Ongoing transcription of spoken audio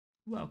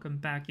Welcome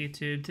back,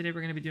 YouTube. Today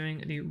we're going to be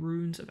doing the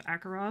Ruins of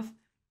Acaroth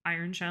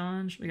Iron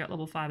Challenge. We got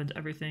level 5 into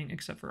everything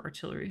except for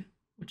artillery,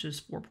 which is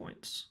 4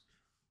 points.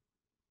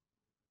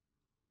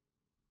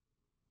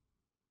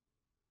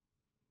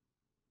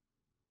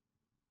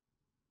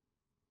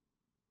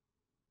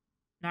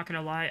 Not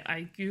gonna lie,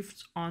 I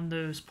goofed on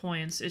those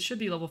points. It should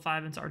be level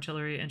 5 into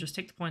artillery and just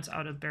take the points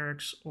out of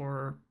barracks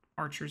or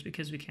archers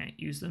because we can't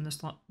use them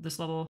this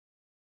level.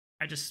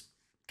 I just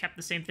kept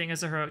the same thing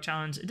as the heroic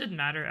challenge. It didn't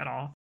matter at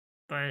all.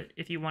 But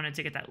if you wanted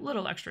to get that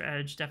little extra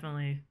edge,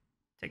 definitely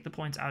take the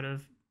points out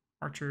of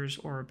archers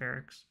or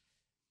barracks.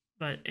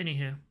 But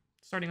anywho,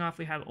 starting off,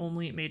 we have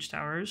only mage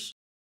towers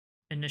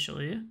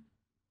initially,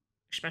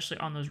 especially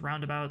on those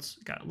roundabouts.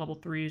 Got level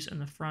 3s in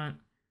the front,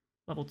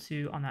 level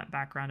 2 on that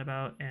back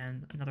roundabout,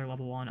 and another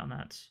level 1 on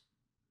that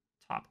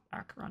top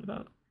back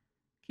roundabout.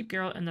 Keep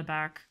Geralt in the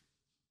back.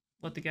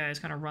 Let the guys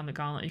kind of run the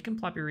gauntlet. You can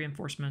plop your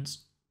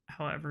reinforcements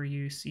however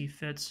you see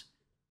fit.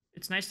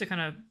 It's nice to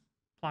kind of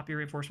plop your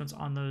reinforcements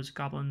on those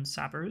goblin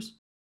sappers.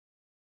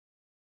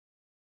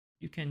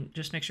 You can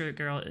just make sure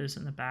that Geralt is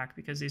in the back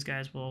because these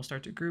guys will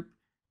start to group.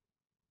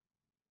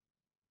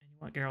 And you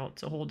want Geralt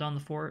to hold down the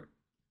fort.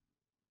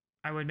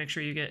 I would make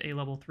sure you get a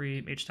level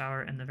 3 mage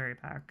tower in the very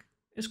back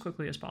as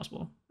quickly as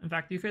possible. In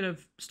fact, you could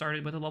have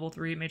started with a level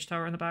 3 mage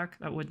tower in the back.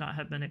 That would not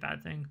have been a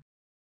bad thing.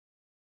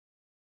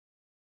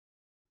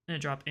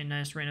 And drop a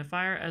nice rain of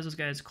fire as those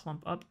guys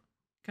clump up.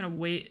 Kind of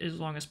wait as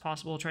long as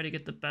possible. Try to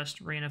get the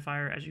best rain of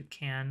fire as you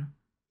can.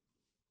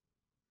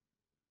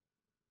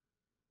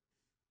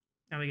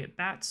 Now we get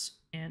bats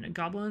and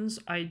goblins.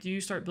 I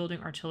do start building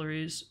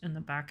artilleries in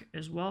the back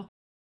as well.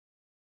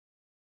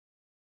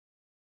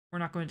 We're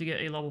not going to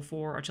get a level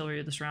 4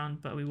 artillery this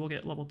round, but we will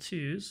get level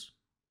 2s.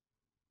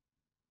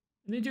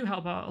 And they do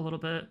help out a little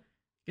bit,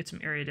 get some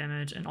area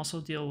damage, and also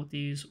deal with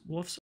these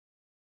wolves.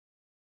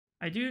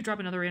 I do drop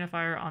another rain of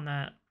fire on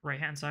that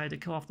right-hand side to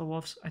kill off the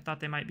wolves. I thought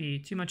they might be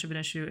too much of an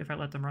issue if I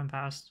let them run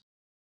past.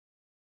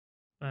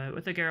 But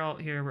with the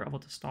Geralt here, we're able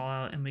to stall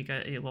out, and we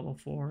get a level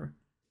 4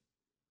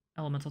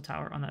 elemental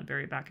tower on that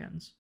very back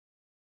ends.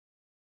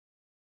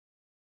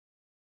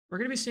 We're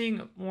going to be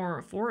seeing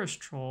more forest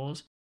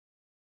trolls,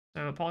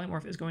 so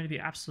polymorph is going to be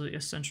absolutely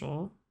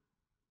essential.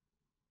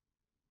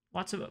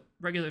 Lots of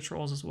regular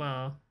trolls as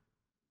well.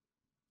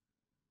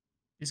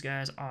 These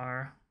guys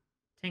are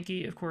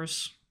tanky, of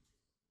course,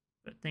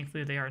 but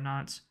thankfully they are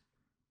not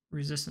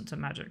resistant to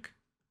magic.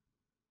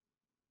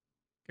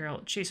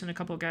 Geralt chasing a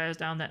couple guys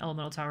down that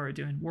elemental tower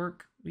doing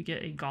work. We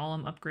get a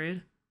golem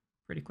upgrade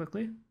pretty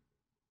quickly.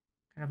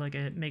 Kind of like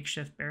a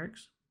makeshift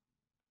barracks.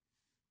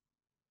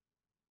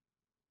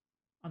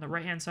 On the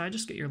right-hand side,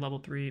 just get your level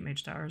 3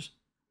 mage towers.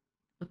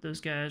 Let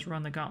those guys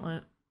run the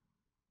gauntlet.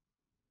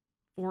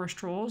 Forest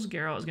trolls.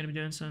 Geralt is going to be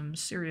doing some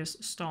serious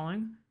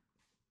stalling.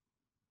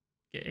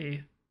 Get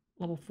a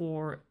level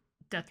 4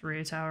 death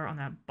ray tower on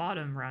that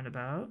bottom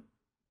roundabout.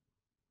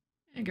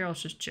 And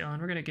Geralt's just chilling.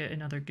 We're going to get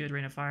another good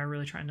rain of fire,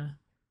 really trying to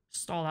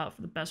stall out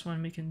for the best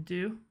one we can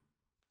do.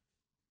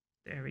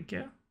 There we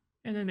go.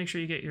 And then make sure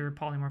you get your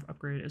polymorph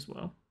upgrade as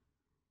well.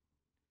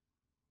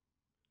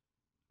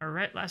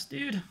 Alright, last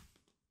dude. It's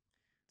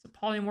a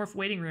polymorph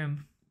waiting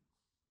room.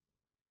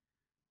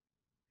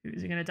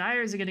 Is he going to die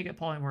or is he going to get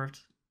polymorphed?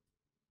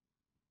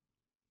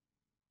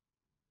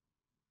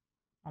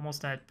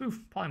 Almost dead. Poof,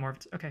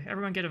 polymorphed. Okay,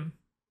 everyone get him.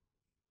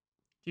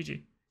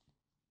 GG.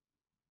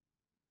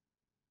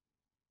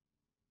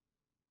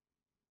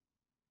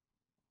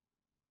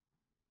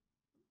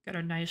 Got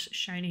a nice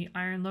shiny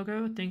iron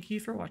logo. Thank you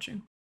for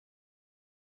watching.